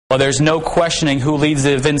Well, there's no questioning who leads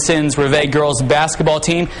the Vincennes Rivet girls basketball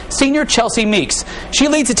team, senior Chelsea Meeks. She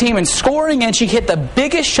leads the team in scoring, and she hit the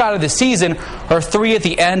biggest shot of the season. Her three at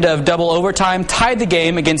the end of double overtime tied the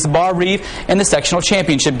game against Bar Rivet in the sectional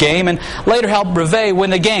championship game and later helped Rivet win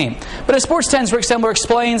the game. But as Sports 10's Rick Semler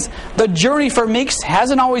explains, the journey for Meeks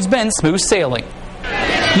hasn't always been smooth sailing.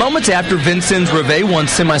 Moments after Vincennes Rivet won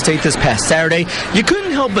semi-state this past Saturday, you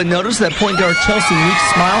couldn't help but notice that point guard Chelsea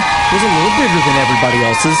Meeks' smile was a little bigger than everybody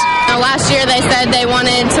else's. Last year they said they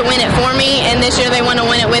wanted to win it for me, and this year they want to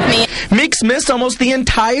win it with me. Meeks missed almost the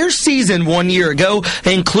entire season 1 year ago,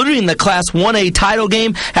 including the Class 1A title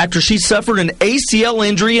game after she suffered an ACL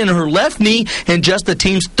injury in her left knee in just the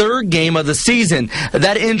team's third game of the season.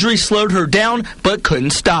 That injury slowed her down, but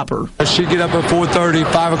couldn't stop her. She'd get up at 4:30,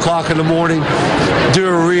 5 o'clock in the morning, do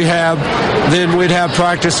a rehab, then we'd have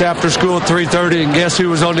practice after school at 3:30, and guess who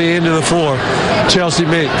was on the end of the floor? Chelsea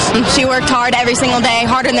Meeks. She worked hard every single day,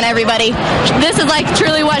 harder than everybody. This is like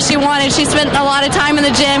truly what she wanted. She spent a lot of time in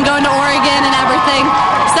the gym, going to Oregon and everything.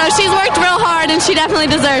 So she's worked real hard, and she definitely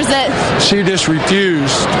deserves it. She just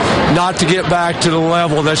refused not to get back to the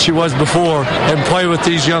level that she was before and play with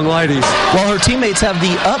these young ladies. While her teammates have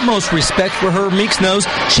the utmost respect for her, Meeks knows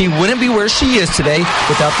she wouldn't be where she is today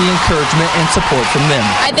without the encouragement and support from them.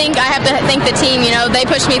 I think I have to thank the team. You know, they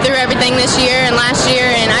pushed me through everything this year and last year,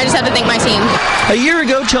 and I just have to thank my team. A year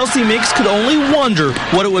ago, Chelsea Meeks could only wonder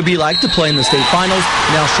what it would be like to play in the state finals.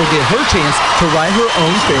 Now she'll get her chance to write her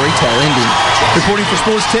own fairy tale ending. Reporting for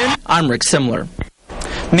Sports 10, I'm Rick Semler.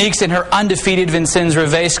 Meeks and her undefeated Vincennes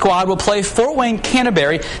Rivet squad will play Fort Wayne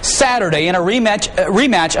Canterbury Saturday in a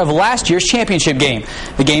rematch of last year's championship game.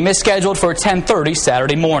 The game is scheduled for 10:30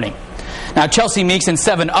 Saturday morning. Now, Chelsea Meeks and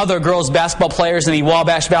 7 other girls basketball players in the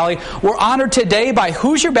Wabash Valley were honored today by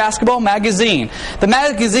Hoosier Basketball Magazine. The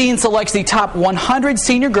magazine selects the top 100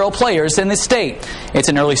 senior girl players in the state. It's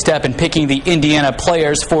an early step in picking the Indiana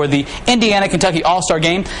players for the Indiana-Kentucky All-Star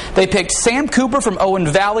Game. They picked Sam Cooper from Owen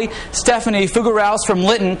Valley, Stephanie Fugaraus from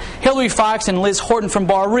Lytton, Hillary Fox and Liz Horton from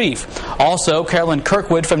Bar Rivet. Also, Carolyn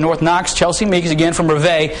Kirkwood from North Knox, Chelsea Meeks again from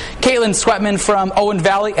Rivet, Caitlin Sweatman from Owen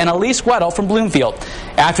Valley, and Elise Weddle from Bloomfield.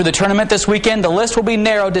 After the tournament this weekend, the list will be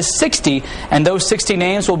narrowed to 60, and those 60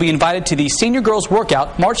 names will be invited to the Senior Girls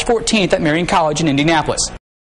Workout March 14th at Marion College in Indianapolis.